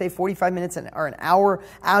time here today, 45 minutes or an hour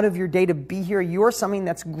out of your day to be here, you are something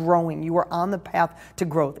that's growing. You are on the path to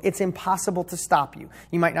growth. It's impossible to stop you.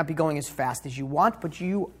 You might not be going as fast as you want, but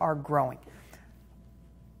you are growing.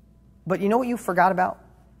 But you know what you forgot about?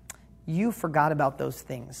 You forgot about those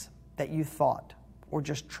things that you thought were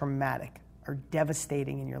just traumatic or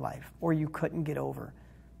devastating in your life, or you couldn't get over.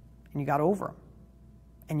 And you got over them.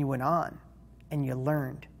 And you went on. And you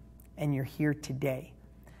learned. And you're here today.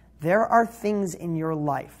 There are things in your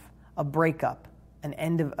life, a breakup, an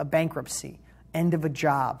end of a bankruptcy, end of a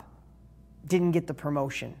job, didn't get the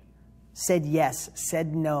promotion, said yes,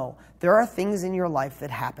 said no. There are things in your life that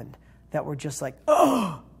happened that were just like,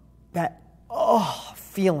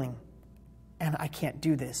 feeling. And I can't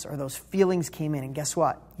do this, or those feelings came in, and guess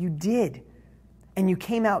what? You did. And you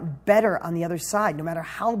came out better on the other side, no matter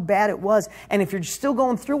how bad it was. And if you're still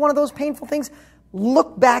going through one of those painful things,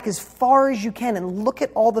 look back as far as you can and look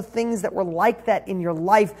at all the things that were like that in your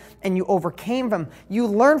life, and you overcame them. You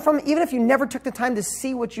learned from, even if you never took the time to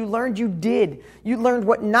see what you learned, you did. You learned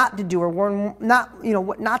what not to do, or what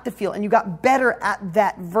not to feel, and you got better at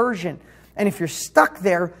that version. And if you're stuck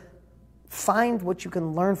there, find what you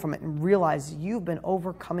can learn from it and realize you've been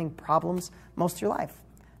overcoming problems most of your life.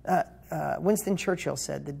 Winston Churchill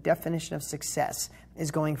said the definition of success is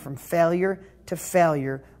going from failure to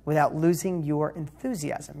failure without losing your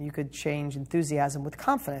enthusiasm. You could change enthusiasm with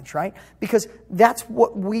confidence, right? Because that's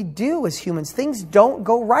what we do as humans. Things don't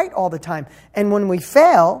go right all the time. And when we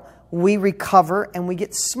fail, we recover and we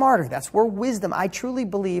get smarter. That's where wisdom, I truly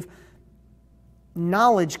believe,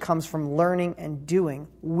 Knowledge comes from learning and doing.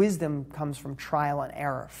 Wisdom comes from trial and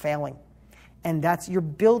error, failing. And you're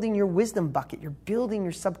building your wisdom bucket. You're building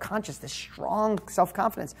your subconscious, this strong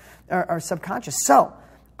self-confidence or subconscious. So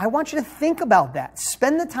I want you to think about that.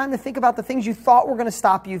 Spend the time to think about the things you thought were going to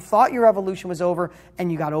stop you, thought your evolution was over,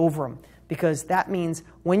 and you got over them. Because that means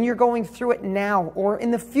when you're going through it now or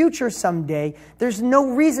in the future someday, there's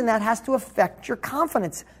no reason that has to affect your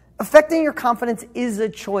confidence. Affecting your confidence is a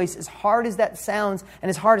choice, as hard as that sounds, and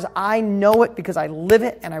as hard as I know it because I live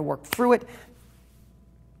it and I work through it.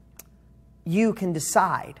 You can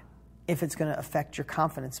decide if it's going to affect your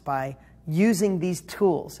confidence by using these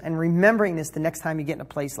tools and remembering this the next time you get in a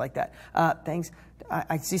place like that. Thanks.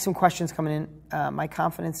 I see some questions coming in. My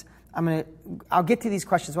confidence. I'll get to these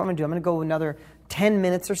questions. What I'm going to do, I'm going to go another 10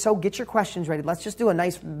 minutes or so. Get your questions ready. Let's just do a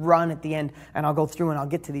nice run at the end, and I'll go through and I'll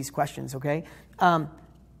get to these questions, okay?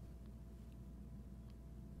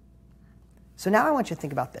 So now I want you to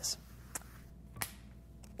think about this.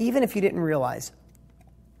 Even if you didn't realize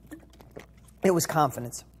it was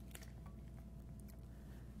confidence,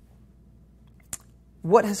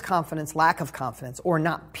 what has confidence, lack of confidence, or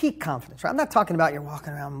not peak confidence? Right? I'm not talking about you're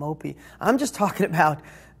walking around mopey. I'm just talking about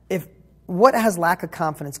what has lack of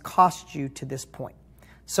confidence cost you to this point.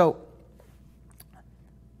 So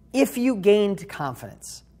if you gained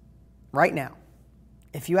confidence right now,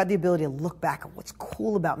 if you had the ability to look back at what's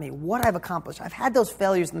cool about me, what I've accomplished, I've had those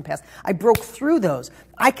failures in the past, I broke through those,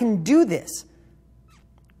 I can do this.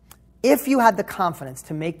 If you had the confidence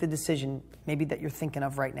to make the decision maybe that you're thinking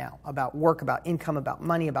of right now about work, about income, about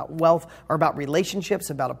money, about wealth, or about relationships,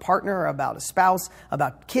 about a partner, or about a spouse,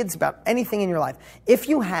 about kids, about anything in your life, if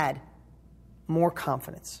you had more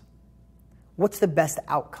confidence, what's the best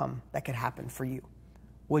outcome that could happen for you?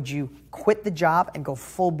 Would you quit the job and go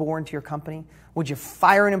full bore into your company? Would you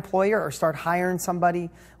fire an employer or start hiring somebody?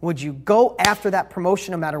 Would you go after that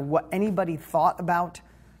promotion no matter what anybody thought about?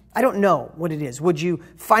 I don't know what it is. Would you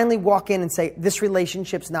finally walk in and say, this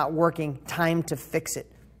relationship's not working, time to fix it?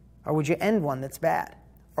 Or would you end one that's bad?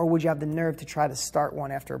 Or would you have the nerve to try to start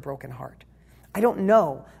one after a broken heart? I don't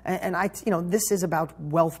know. And this is about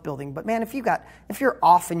wealth building. But man, if you're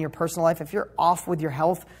off in your personal life, if you're off with your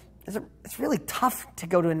health, it's really tough to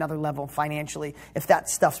go to another level financially if that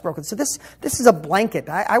stuff's broken. So this is a blanket.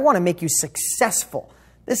 I want to make you successful.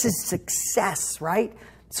 This is success, right?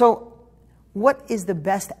 So what is the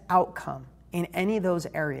best outcome in any of those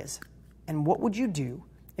areas? And what would you do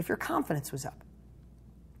if your confidence was up?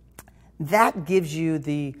 That gives you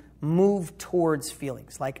the move towards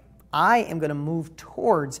feelings. Like, I am going to move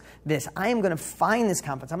towards this. I am going to find this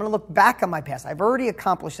confidence. I'm going to look back on my past. I've already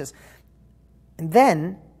accomplished this. And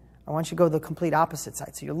then I want you to go to the complete opposite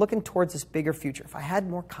side. So you're looking towards this bigger future. If I had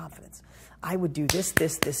more confidence, I would do this,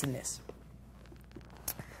 this, this, and this.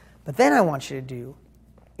 But then I want you to do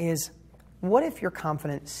is, what if your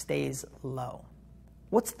confidence stays low?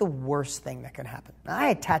 What's the worst thing that could happen? Now, I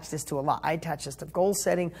attach this to a lot. I attach this to goal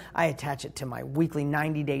setting. I attach it to my weekly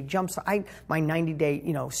 90-day jumps. My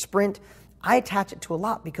 90-day sprint. I attach it to a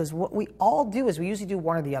lot because what we all do is we usually do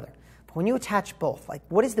one or the other. But when you attach both, like,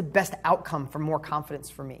 what is the best outcome for more confidence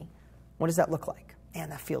for me? What does that look like? Man,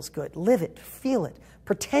 that feels good. Live it. Feel it.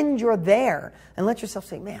 Pretend you're there and let yourself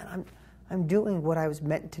say, man, I'm doing what I was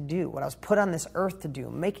meant to do, what I was put on this earth to do,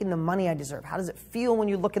 making the money I deserve. How does it feel when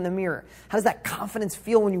you look in the mirror? How does that confidence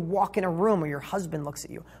feel when you walk in a room or your husband looks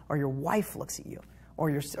at you or your wife looks at you or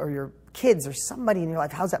your kids or somebody in your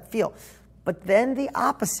life? How does that feel? But then the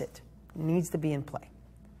opposite needs to be in play.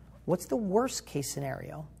 What's the worst case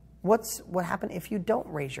scenario? What happened if you don't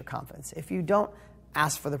raise your confidence? If you don't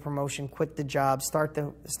ask for the promotion, quit the job, start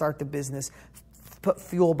the business, put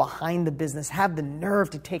fuel behind the business, have the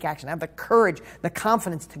nerve to take action, have the courage, the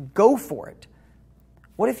confidence to go for it.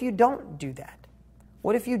 What if you don't do that?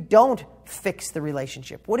 What if you don't fix the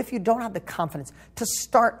relationship? What if you don't have the confidence to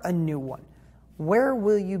start a new one? Where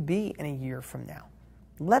will you be in a year from now?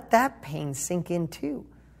 Let that pain sink in too.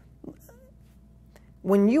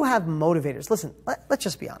 When you have motivators, listen, let's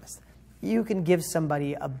just be honest. You can give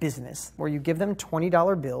somebody a business where you give them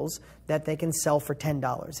 $20 bills that they can sell for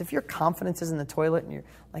 $10. If your confidence is in the toilet and you're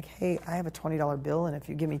like, hey, I have a $20 bill, and if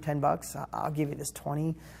you give me $10, I'll give you this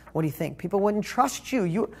 20. What do you think? People wouldn't trust you.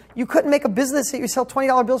 You couldn't make a business that you sell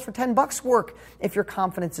 $20 bills for $10 work if your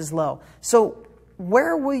confidence is low. So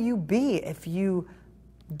where will you be if you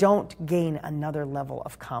don't gain another level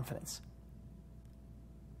of confidence?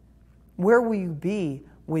 Where will you be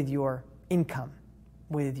with your income,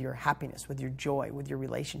 with your happiness, with your joy, with your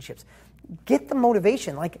relationships? Get the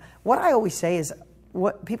motivation. Like, what I always say is,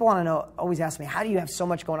 what people want to know, always ask me, how do you have so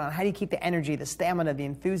much going on? How do you keep the energy, the stamina, the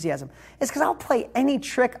enthusiasm? It's because I'll play any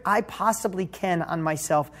trick I possibly can on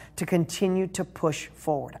myself to continue to push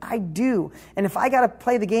forward. I do. And if I got to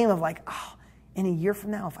play the game of like, oh, in a year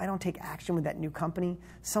from now, if I don't take action with that new company,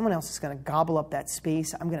 someone else is going to gobble up that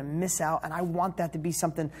space. I'm going to miss out. And I want that to be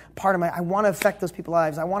something part of I want to affect those people's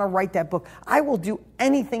lives. I want to write that book. I will do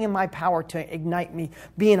anything in my power to ignite me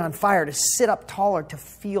being on fire, to sit up taller, to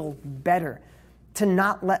feel better, to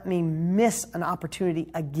not let me miss an opportunity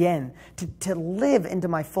again, to live into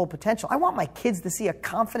my full potential. I want my kids to see a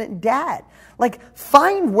confident dad. Like,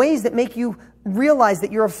 find ways that make you realize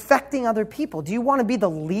that you're affecting other people. Do you want to be the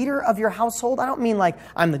leader of your household? I don't mean like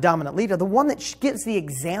I'm the dominant leader, the one that gives the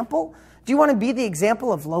example. Do you want to be the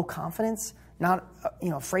example of low confidence? Not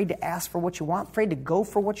afraid to ask for what you want, afraid to go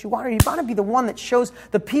for what you want? Or you want to be the one that shows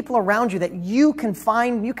the people around you that you can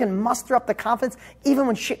muster up the confidence even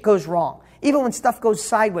when shit goes wrong, even when stuff goes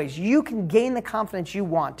sideways. You can gain the confidence you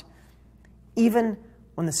want, even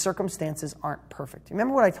when the circumstances aren't perfect.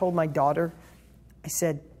 Remember what I told my daughter? I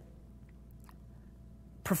said,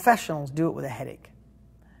 professionals do it with a headache.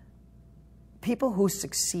 People who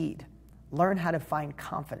succeed learn how to find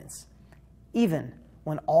confidence, even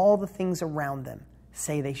when all the things around them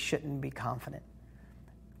say they shouldn't be confident.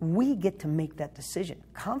 We get to make that decision.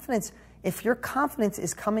 Confidence, if your confidence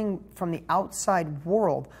is coming from the outside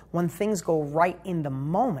world when things go right in the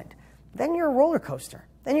moment, then you're a roller coaster.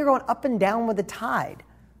 Then you're going up and down with the tide,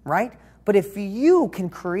 right? But if you can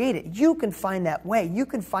create it, you can find that way. You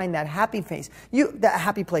can find that happy face, that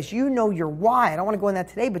happy place. You know your why. I don't want to go in that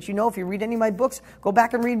today, but if you read any of my books, go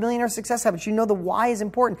back and read Millionaire Success Habits. You know the why is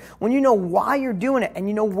important. When you know why you're doing it and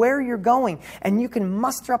you know where you're going and you can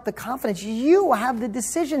muster up the confidence, you have the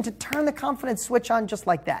decision to turn the confidence switch on just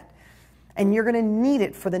like that. And you're going to need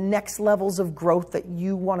it for the next levels of growth that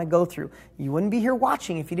you want to go through. You wouldn't be here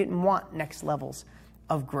watching if you didn't want next levels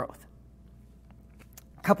of growth.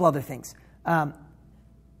 A couple other things.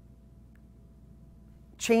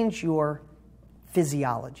 Change your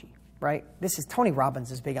physiology, right? Tony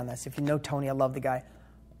Robbins is big on this. If you know Tony, I love the guy.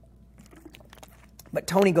 But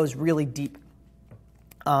Tony goes really deep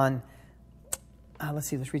on,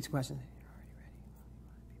 let's read some questions.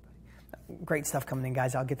 Great stuff coming in,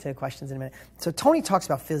 guys. I'll get to the questions in a minute. So Tony talks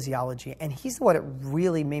about physiology, and he's what it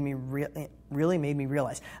really made me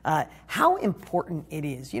realize how important it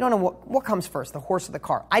is. You don't know what comes first, the horse or the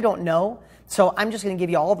car. I don't know, so I'm just going to give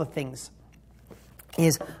you all the things.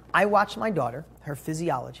 I watched my daughter, her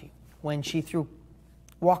physiology, when she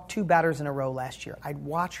walked 2 batters in a row last year. I'd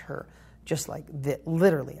watch her just like that.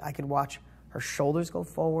 Literally, I could watch her shoulders go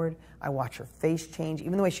forward. I watch her face change.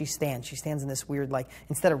 Even the way she stands in this weird, like,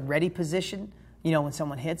 instead of ready position, when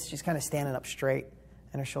someone hits, she's kind of standing up straight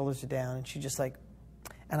and her shoulders are down and she just like,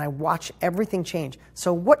 and I watch everything change.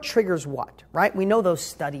 So what triggers what, right? We know those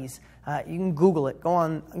studies. You can Google it. Go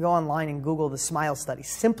online and Google the smile study.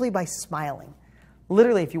 Simply by smiling.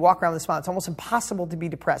 Literally, if you walk around with a smile, it's almost impossible to be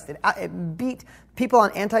depressed. It beat people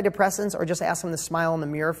on antidepressants or just ask them to smile in the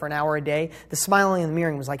mirror for an hour a day. The smiling in the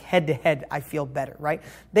mirror was like head to head, I feel better, right?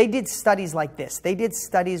 They did studies like this. They did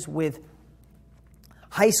studies with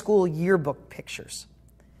high school yearbook pictures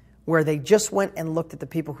where they just went and looked at the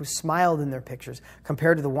people who smiled in their pictures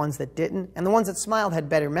compared to the ones that didn't. And the ones that smiled had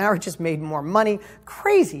better marriages, made more money.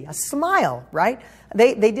 Crazy, a smile, right?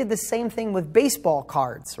 They did the same thing with baseball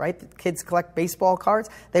cards, right? The kids collect baseball cards.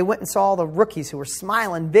 They went and saw all the rookies who were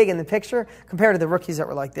smiling big in the picture compared to the rookies that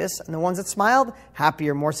were like this. And the ones that smiled,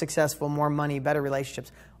 happier, more successful, more money, better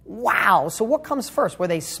relationships. Wow, so what comes first? Were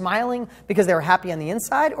they smiling because they were happy on the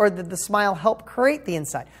inside, or did the smile help create the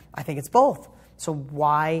inside? I think it's both. So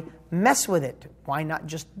why mess with it? Why not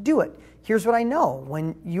just do it? Here's what I know.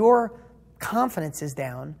 When your confidence is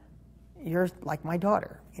down, you're like my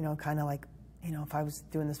daughter, kind of like, if I was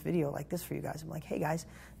doing this video like this for you guys, I'm like, hey guys,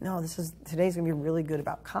 no, today's going to be really good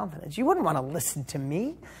about confidence. You wouldn't want to listen to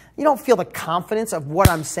me. You don't feel the confidence of what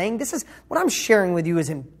I'm saying. What I'm sharing with you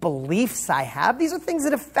isn't beliefs I have. These are things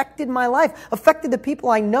that affected my life, affected the people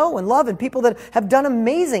I know and love and people that have done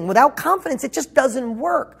amazing. Without confidence, it just doesn't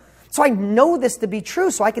work. So I know this to be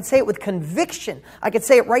true, so I could say it with conviction. I could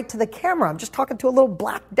say it right to the camera. I'm just talking to a little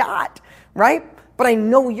black dot, right? But I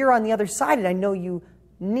know you're on the other side, and I know you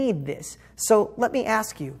need this. So let me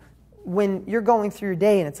ask you, when you're going through your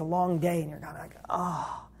day and it's a long day and you're kind of like,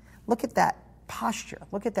 oh, look at that posture.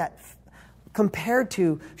 Look at that compared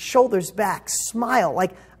to shoulders back, smile.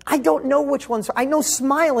 Like, I don't know which ones. I know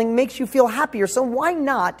smiling makes you feel happier, so why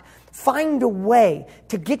not find a way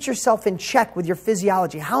to get yourself in check with your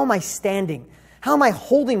physiology? How am I standing? How am I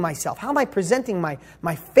holding myself? How am I presenting my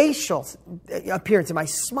facial appearance? Am I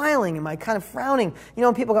smiling? Am I kind of frowning? You know,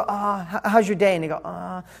 when people go, how's your day? And they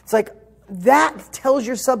go, it's like that tells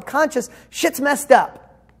your subconscious shit's messed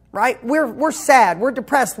up, right? We're sad. We're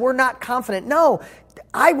depressed. We're not confident. No,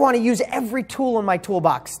 I want to use every tool in my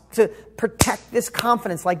toolbox to protect this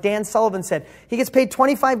confidence. Like Dan Sullivan said, he gets paid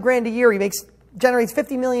 $25,000 a year. He generates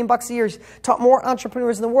 $50 million a year. He's taught more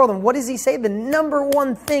entrepreneurs in the world. And what does he say? The number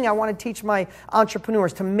one thing I want to teach my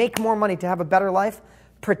entrepreneurs to make more money, to have a better life,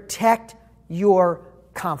 protect your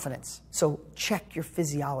confidence. So check your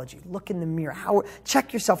physiology. Look in the mirror.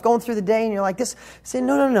 Check yourself going through the day and you're like this. Say,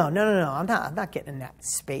 no. I'm not getting in that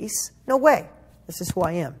space. No way. This is who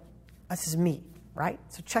I am. This is me, right?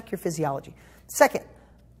 So check your physiology. Second,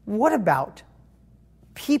 what about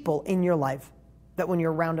people in your life that when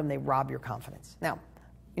you're around them, they rob your confidence? Now,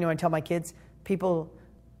 you know, I tell my kids,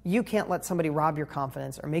 you can't let somebody rob your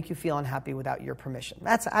confidence or make you feel unhappy without your permission.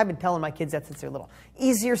 I've been telling my kids that since they're little.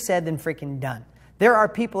 Easier said than freaking done. There are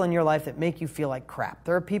people in your life that make you feel like crap.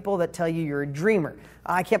 There are people that tell you you're a dreamer.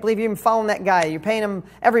 I can't believe you're even following that guy. You're paying him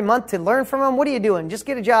every month to learn from him. What are you doing? Just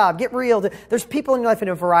get a job. Get real. There's people in your life in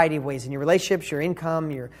a variety of ways. In your relationships, your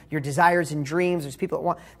income, your desires and dreams. There's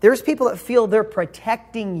people that feel they're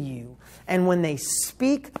protecting you. And when they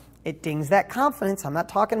speak, it dings that confidence. I'm not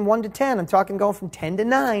talking 1 to 10. I'm talking going from 10 to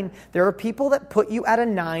 9. There are people that put you at a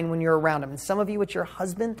 9 when you're around them. And some of you, it's your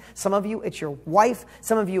husband. Some of you, it's your wife.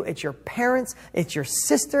 Some of you, it's your parents. It's your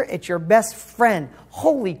sister. It's your best friend.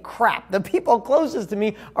 Holy crap. The people closest to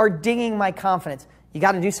me are dinging my confidence. You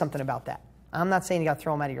got to do something about that. I'm not saying you got to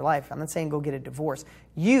throw them out of your life. I'm not saying go get a divorce.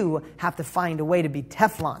 You have to find a way to be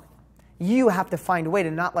Teflon. You have to find a way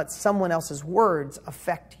to not let someone else's words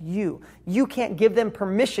affect you. You can't give them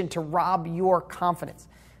permission to rob your confidence.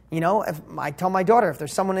 You know, if I tell my daughter, if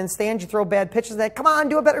there's someone in the stand, you throw bad pitches, they come on,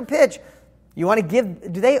 do a better pitch. You want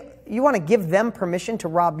to give them permission to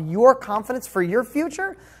rob your confidence for your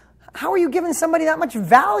future? How are you giving somebody that much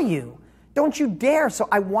value? Don't you dare. So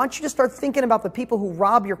I want you to start thinking about the people who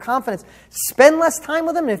rob your confidence. Spend less time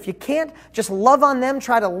with them. And if you can't, just love on them.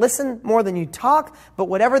 Try to listen more than you talk. But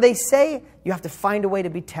whatever they say, you have to find a way to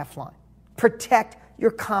be Teflon. Protect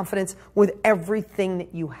your confidence with everything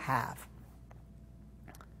that you have.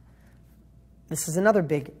 This is another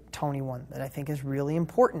big Tony one that I think is really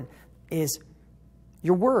important, is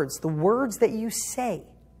your words, the words that you say,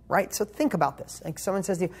 right? So think about this. Like someone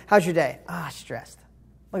says to you, how's your day? Stressed.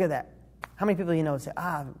 Look at that. How many people you know say,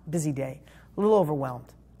 busy day, a little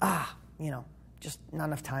overwhelmed, just not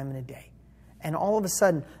enough time in a day. And all of a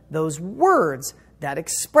sudden, those words, that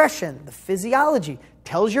expression, the physiology,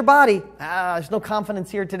 tells your body, there's no confidence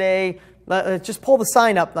here today. Just pull the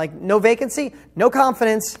sign up, like no vacancy, no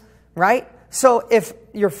confidence, right? So if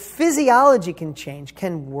your physiology can change,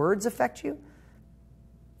 can words affect you?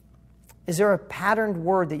 Is there a patterned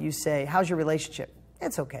word that you say, how's your relationship?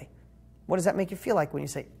 It's okay. What does that make you feel like when you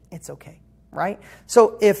say, it's okay, right?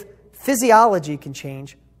 So if physiology can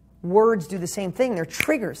change, words do the same thing. They're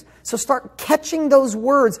triggers. So start catching those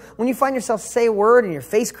words. When you find yourself say a word and your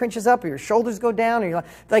face crunches up or your shoulders go down, or you're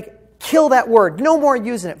like, kill that word. No more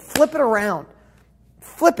using it. Flip it around.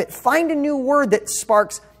 Flip it. Find a new word that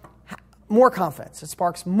sparks more confidence. It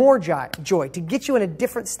sparks more joy to get you in a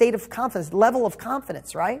different state of confidence, level of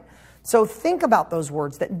confidence, right? So think about those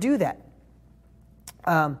words that do that.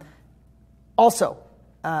 Also,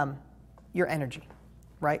 your energy,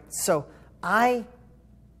 right? So I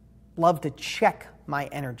love to check my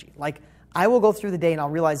energy. Like I will go through the day and I'll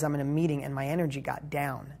realize I'm in a meeting and my energy got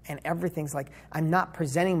down and everything's like I'm not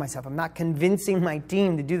presenting myself. I'm not convincing my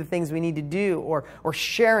team to do the things we need to do or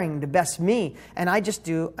sharing the best me. And I just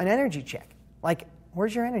do an energy check. Like,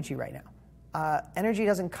 where's your energy right now? Energy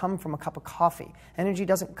doesn't come from a cup of coffee. Energy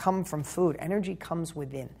doesn't come from food. Energy comes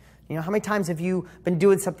within. You know, how many times have you been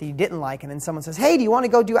doing something you didn't like and then someone says, hey, do you want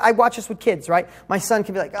to go do it? I watch this with kids, right? My son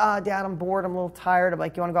can be like, Dad, I'm bored. I'm a little tired. I'm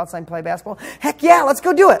like, you want to go outside and play basketball? Heck yeah, let's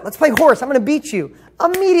go do it. Let's play horse. I'm going to beat you.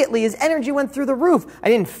 Immediately, his energy went through the roof. I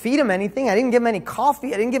didn't feed him anything. I didn't give him any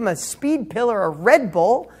coffee. I didn't give him a speed pill or a Red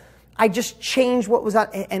Bull. I just changed what was on,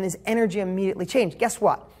 and his energy immediately changed. Guess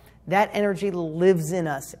what? That energy lives in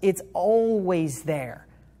us. It's always there.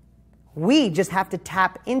 We just have to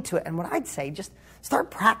tap into it. And what I'd say, just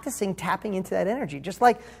start practicing tapping into that energy. Just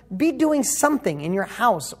like be doing something in your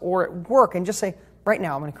house or at work and just say, right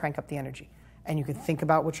now, I'm going to crank up the energy. And you can think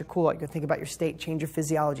about what you're cool at. You can think about your state, change your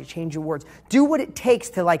physiology, change your words. Do what it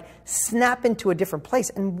takes to like snap into a different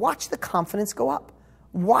place and watch the confidence go up.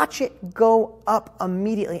 Watch it go up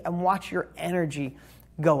immediately and watch your energy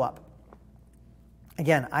go up.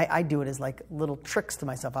 Again, I do it as like little tricks to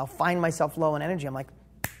myself. I'll find myself low in energy. I'm like,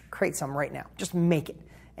 Create some right now. Just make it.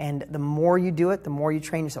 And the more you do it, the more you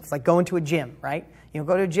train yourself. It's like going to a gym, right? You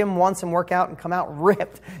go to a gym once and work out and come out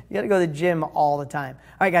ripped. You got to go to the gym all the time.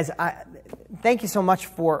 All right, guys, thank you so much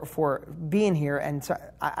for being here. And so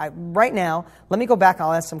right now, let me go back.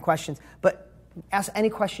 I'll ask some questions. But ask any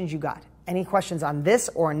questions you got. Any questions on this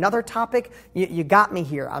or another topic, you got me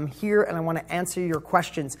here. I'm here and I want to answer your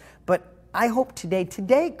questions. But I hope today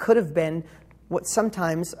could have been what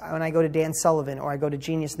sometimes when I go to Dan Sullivan or I go to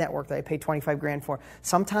Genius Network that I pay $25,000 for,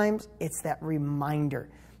 sometimes it's that reminder.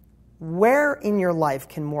 Where in your life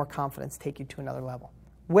can more confidence take you to another level?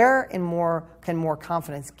 Where can more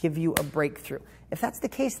confidence give you a breakthrough? If that's the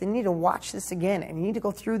case, then you need to watch this again and you need to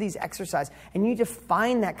go through these exercises and you need to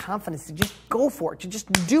find that confidence to just go for it, to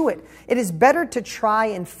just do it. It is better to try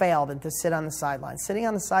and fail than to sit on the sidelines. Sitting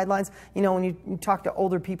on the sidelines, when you talk to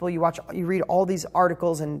older people, you read all these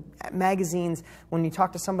articles and magazines. When you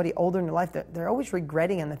talk to somebody older in your life, they're always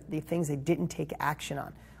regretting on the things they didn't take action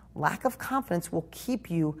on. Lack of confidence will keep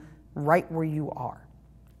you right where you are.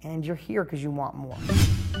 And you're here because you want more.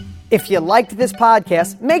 If you liked this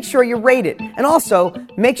podcast, make sure you rate it. And also,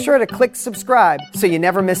 make sure to click subscribe so you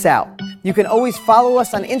never miss out. You can always follow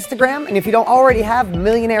us on Instagram, and if you don't already have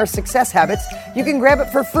Millionaire Success Habits, you can grab it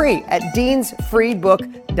for free at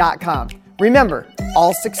deansfreebook.com. Remember,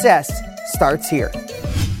 all success starts here.